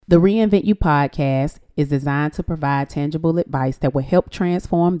The Reinvent You podcast is designed to provide tangible advice that will help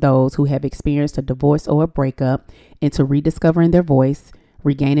transform those who have experienced a divorce or a breakup into rediscovering their voice,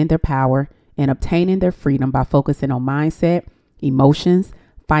 regaining their power, and obtaining their freedom by focusing on mindset, emotions,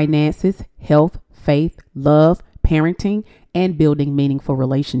 finances, health, faith, love, parenting, and building meaningful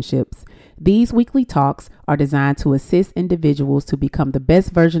relationships. These weekly talks are designed to assist individuals to become the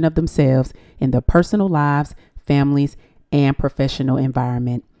best version of themselves in their personal lives, families, and professional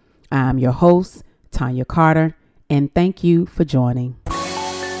environment. I'm your host, Tonya Carter, and thank you for joining.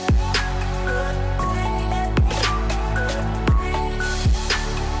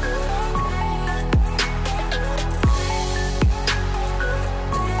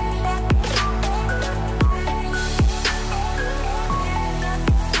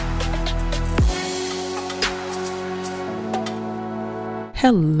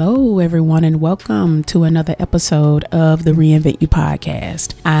 Hello, everyone, and welcome to another episode of the Reinvent You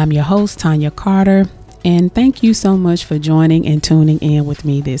podcast. I'm your host, Tonya Carter, and thank you so much for joining and tuning in with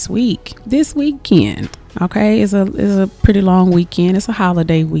me this weekend. Okay, it's a pretty long weekend. It's a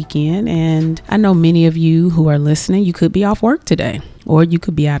holiday weekend, and I know many of you who are listening, you could be off work today, or you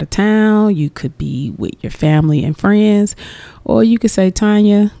could be out of town. You could be with your family and friends, or you could say,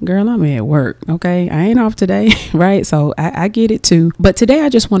 Tonya, girl, I'm at work. Okay, I ain't off today, right? So I get it too. But today I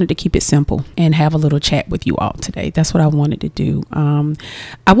just wanted to keep it simple and have a little chat with you all today. That's what I wanted to do.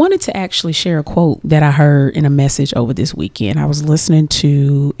 I wanted to actually share a quote that I heard in a message over this weekend. I was listening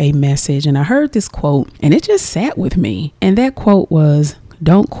to a message and I heard this quote and it just sat with me. And that quote was,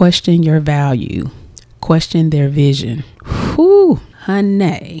 "Don't question your value, question their vision." Whew.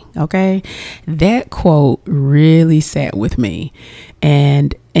 Honey, okay, that quote really sat with me.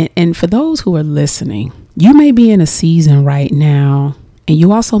 And for those who are listening, you may be in a season right now, and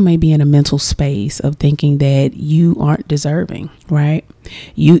you also may be in a mental space of thinking that you aren't deserving, right?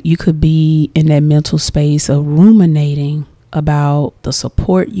 You could be in that mental space of ruminating about the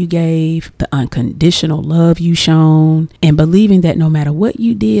support you gave, the unconditional love you shown, and believing that no matter what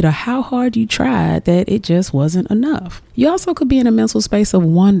you did or how hard you tried, that it just wasn't enough. You also could be in a mental space of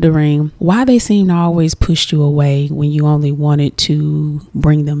wondering why they seem to always push you away when you only wanted to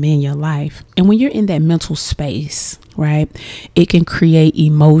bring them in your life. And when you're in that mental space, right, it can create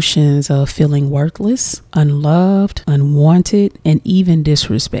emotions of feeling worthless, unloved, unwanted, and even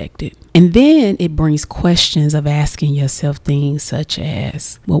disrespected. And then it brings questions of asking yourself things such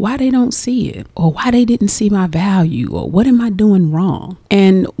as, well, why they don't see it, or why they didn't see my value, or what am I doing wrong?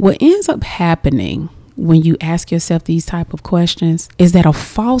 And what ends up happening when you ask yourself these type of questions is that a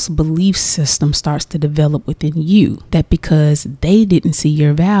false belief system starts to develop within you that because they didn't see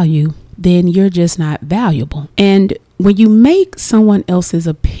your value, then you're just not valuable. And when you make someone else's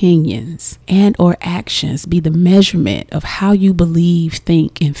opinions and or actions be the measurement of how you believe,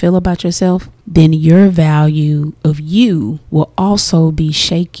 think, and feel about yourself, then your value of you will also be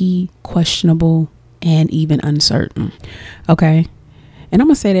shaky, questionable, and even uncertain. Okay? And I'm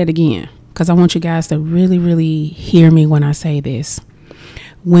going to say that again because I want you guys to really, really hear me when I say this.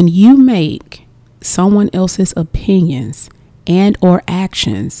 When you make someone else's opinions and or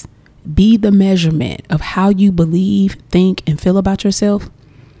actions be the measurement of how you believe, think, and feel about yourself,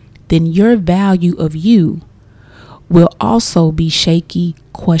 then your value of you will also be shaky,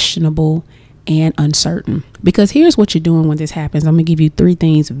 questionable, and uncertain. Because here's what you're doing when this happens. I'm going to give you 3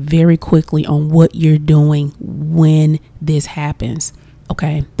 things very quickly on what you're doing when this happens.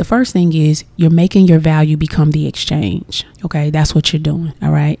 Okay. The first thing is you're making your value become the exchange. Okay. That's what you're doing.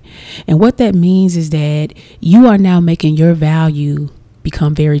 All right. And what that means is that you are now making your value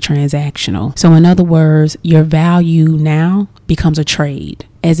become very transactional. So in other words, your value now becomes a trade,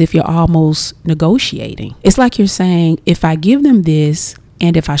 as if you're almost negotiating. It's like you're saying, if I give them this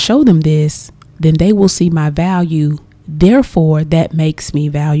and if I show them this, then they will see my value. Therefore, that makes me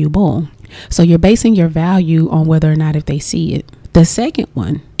valuable. So you're basing your value on whether or not if they see it. The second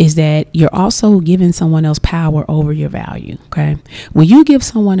one is that you're also giving someone else power over your value. Okay. When you give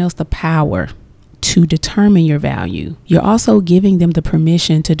someone else the power to determine your value, you're also giving them the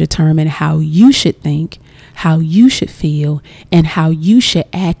permission to determine how you should think, how you should feel, and how you should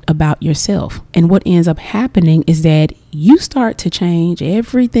act about yourself. And what ends up happening is that you start to change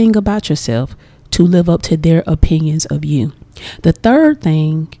everything about yourself to live up to their opinions of you. The third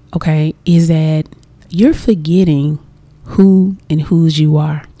thing, okay, is that you're forgetting who and whose you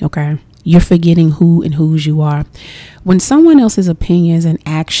are. Okay. You're forgetting who and whose you are. When someone else's opinions and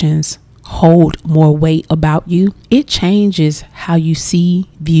actions hold more weight about you, it changes how you see,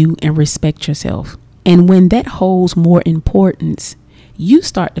 view, and respect yourself. And when that holds more importance, you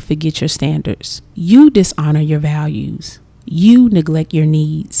start to forget your standards. You dishonor your values. you neglect your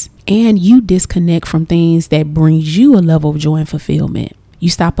needs, and you disconnect from things that brings you a level of joy and fulfillment. You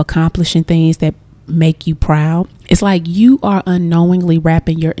stop accomplishing things that make you proud. It's like you are unknowingly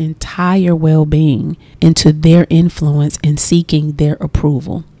wrapping your entire well-being into their influence and seeking their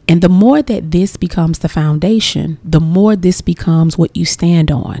approval. And the more that this becomes the foundation, the more this becomes what you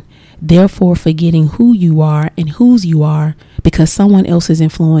stand on, therefore forgetting who you are and whose you are because someone else's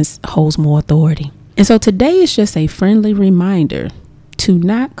influence holds more authority. And so today is just a friendly reminder to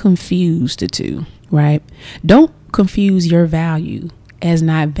not confuse the two, right? Don't confuse your value as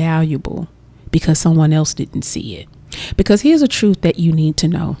not valuable because someone else didn't see it. Because here's a truth that you need to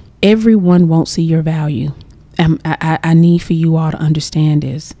know. Everyone won't see your value. I need for you all to understand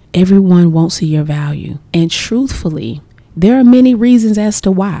this. Everyone won't see your value. And truthfully, there are many reasons as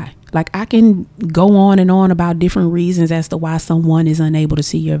to why. Like, I can go on and on about different reasons as to why someone is unable to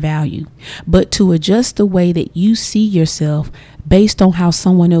see your value. But to adjust the way that you see yourself based on how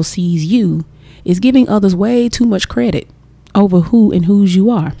someone else sees you is giving others way too much credit over who and whose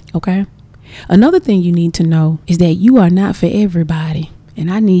you are. Okay. Another thing you need to know is that you are not for everybody. And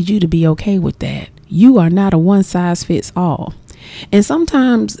I need you to be okay with that. You are not a one size fits all. And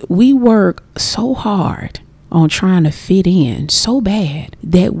sometimes we work so hard on trying to fit in so bad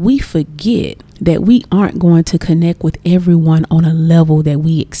that we forget that we aren't going to connect with everyone on a level that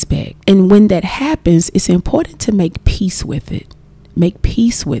we expect. And when that happens, it's important to make peace with it. Make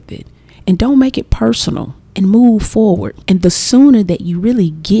peace with it. And don't make it personal, and move forward. And the sooner that you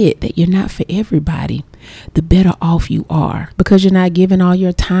really get that you're not for everybody, the better off you are, because you're not giving all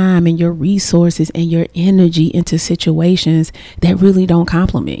your time and your resources and your energy into situations that really don't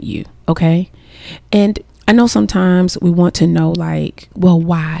compliment you. Okay. And I know sometimes we want to know, like, well,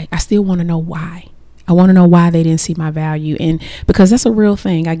 why? I still want to know why. I want to know why they didn't see my value. And because that's a real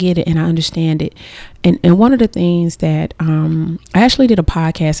thing. I get it and I understand it. And one of the things that I actually did a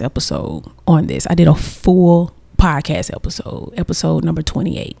podcast episode on this. I did a full podcast episode number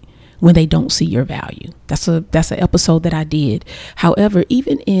 28, when they don't see your value. That's an episode that I did. However,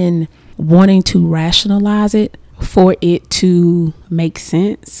 even in wanting to rationalize it for it to make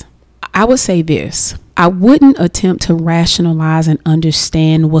sense, I would say this. I wouldn't attempt to rationalize and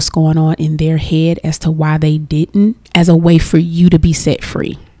understand what's going on in their head as to why they didn't, as a way for you to be set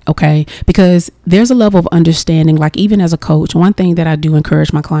free. Okay, because there's a level of understanding, like even as a coach, one thing that I do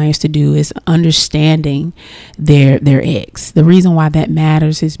encourage my clients to do is understanding their ex. The reason why that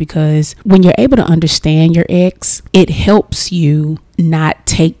matters is because when you're able to understand your ex, it helps you not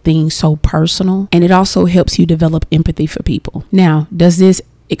take things so personal, and it also helps you develop empathy for people. Now, does this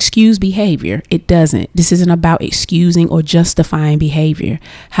excuse behavior? It doesn't. This isn't about excusing or justifying behavior.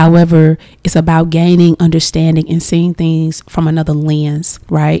 However, it's about gaining understanding and seeing things from another lens,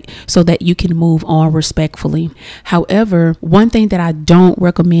 right? So that you can move on respectfully. However, one thing that I don't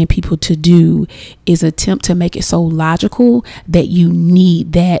recommend people to do is attempt to make it so logical that you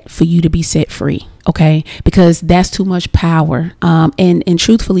need that for you to be set free. Okay, because that's too much power. And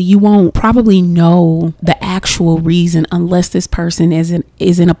truthfully, you won't probably know the actual reason unless this person is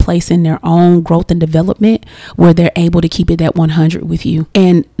in a place in their own growth and development where they're able to keep it at 100 with you.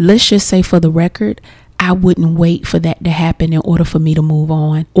 And let's just say, for the record, I wouldn't wait for that to happen in order for me to move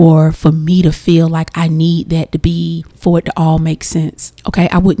on, or for me to feel like I need that to be, for it to all make sense. Okay.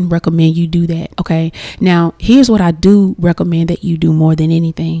 I wouldn't recommend you do that. Okay. Now, here's what I do recommend that you do more than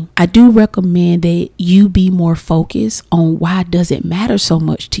anything. I do recommend that you be more focused on why does it matter so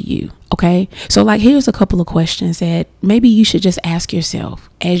much to you. Okay. So like, here's a couple of questions that maybe you should just ask yourself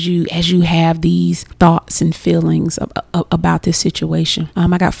as you have these thoughts and feelings about this situation.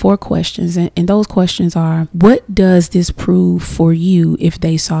 I got 4 questions, and those questions are: what does this prove for you if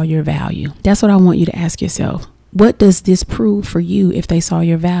they saw your value? That's what I want you to ask yourself. What does this prove for you if they saw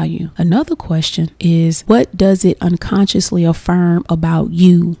your value? Another question is: what does it unconsciously affirm about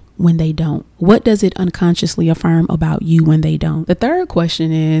you when they don't? What does it unconsciously affirm about you when they don't? The third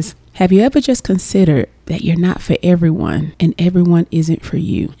question is: have you ever just considered that you're not for everyone and everyone isn't for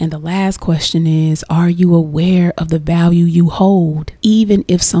you? And the last question is: are you aware of the value you hold, even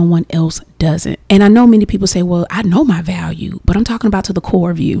if someone else doesn't? And I know many people say, well, I know my value, but I'm talking about to the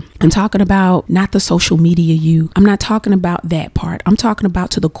core of you. I'm talking about not the social media you. I'm not talking about that part. I'm talking about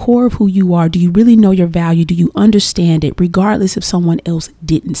to the core of who you are. Do you really know your value? Do you understand it, regardless if someone else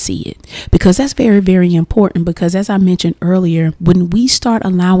didn't see it? Because that's very, very important. Because as I mentioned earlier, when we start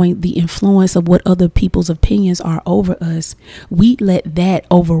allowing the influence of what other people's opinions are over us, we let that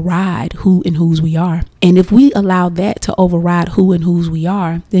override who and whose we are. And if we allow that to override who and whose we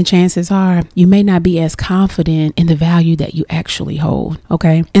are, then chances are you may not be as confident in the value that you actually hold.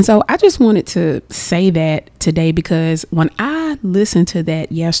 Okay. And so I just wanted to say that today, because when I listened to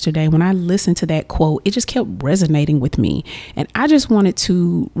that yesterday, when I listened to that quote, it just kept resonating with me. And I just wanted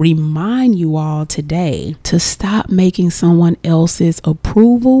to remind you all today to stop making someone else's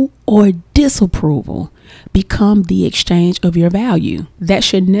approval or disapproval become the exchange of your value. That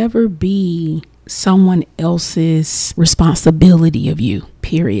should never be someone else's responsibility of you,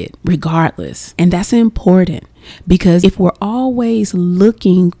 period, regardless. And that's important, because if we're always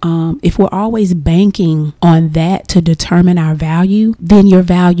looking, if we're always banking on that to determine our value, then your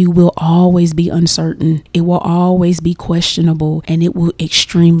value will always be uncertain. It will always be questionable, and it will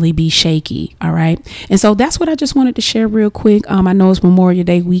extremely be shaky. All right. And so that's what I just wanted to share real quick. I know it's Memorial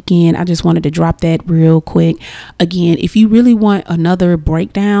Day weekend. I just wanted to drop that real quick. Again, if you really want another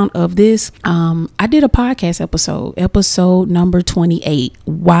breakdown of this, I did a podcast episode number 28,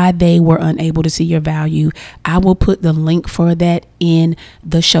 why they were unable to see your value. I will put the link for that in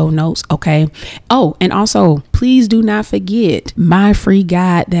the show notes. Okay. Oh, and also please do not forget my free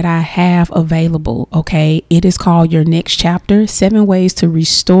guide that I have available. Okay. It is called Your Next Chapter: 7 Ways to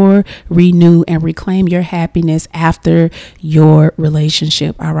Restore, Renew, and Reclaim Your Happiness After Your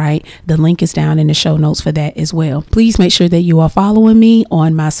Relationship. All right. The link is down in the show notes for that as well. Please make sure that you are following me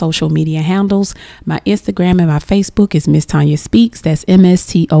on my social media handles. My Instagram and my Facebook is Miss Tonya Speaks. That's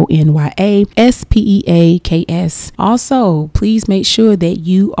MsTonyaSpeaks. Also, please make sure that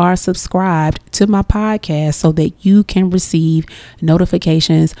you are subscribed to my podcast so that you can receive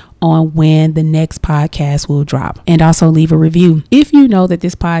notifications on when the next podcast will drop. And also leave a review. If you know that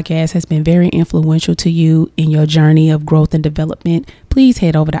this podcast has been very influential to you in your journey of growth and development, please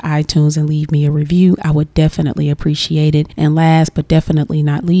head over to iTunes and leave me a review. I would definitely appreciate it. And last but definitely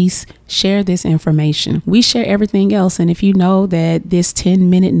not least, share this information. We share everything else. And if you know that this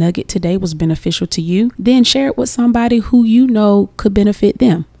 10-minute nugget today was beneficial to you, then share it with somebody who you know could benefit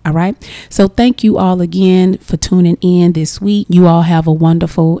them. All right. So thank you all again for tuning in this week. You all have a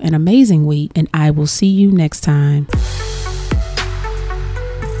wonderful and amazing week, and I will see you next time.